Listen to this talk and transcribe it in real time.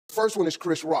First one is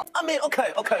Chris Rock. I mean,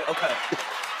 okay. All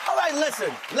right,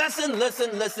 listen.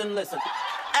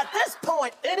 At this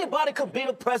point, anybody could be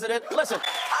the president. Listen,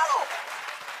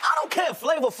 I don't care if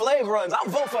Flavor Flav runs. I'll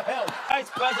vote for him. Vice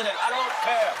president, I don't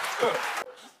care.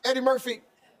 Eddie Murphy.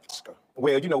 Let's go.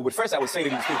 Well, you know, what first I would say to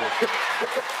these people,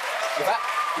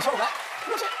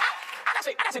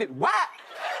 I said,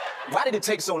 why did it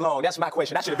take so long? That's my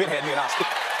question. I should have been had me an Oscar.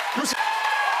 You seen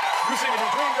the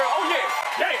new Dream Girl? Oh,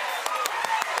 yeah.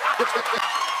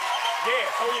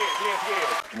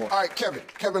 All right,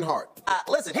 Kevin Hart.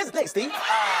 Listen, here's the thing, Steve.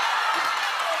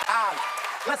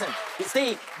 Listen,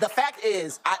 Steve, the fact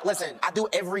is, I do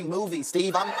every movie,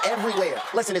 Steve. I'm everywhere.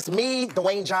 Listen, it's me,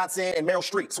 Dwayne Johnson, and Meryl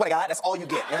Streep. Swear to God, that's all you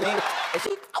get. You know what I mean? And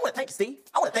Steve, I want to thank you, Steve.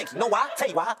 I want to thank you. You know why? Tell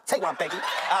you why I'm thanking you.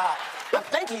 I'm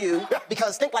thanking you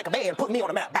because Think Like a Man put me on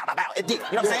the map. Bow, bow, bow. It did.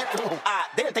 You know what I'm saying?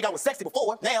 They didn't think I was sexy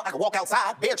before. Now I can walk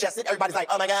outside, bare-chested. Everybody's like,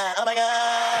 oh my God.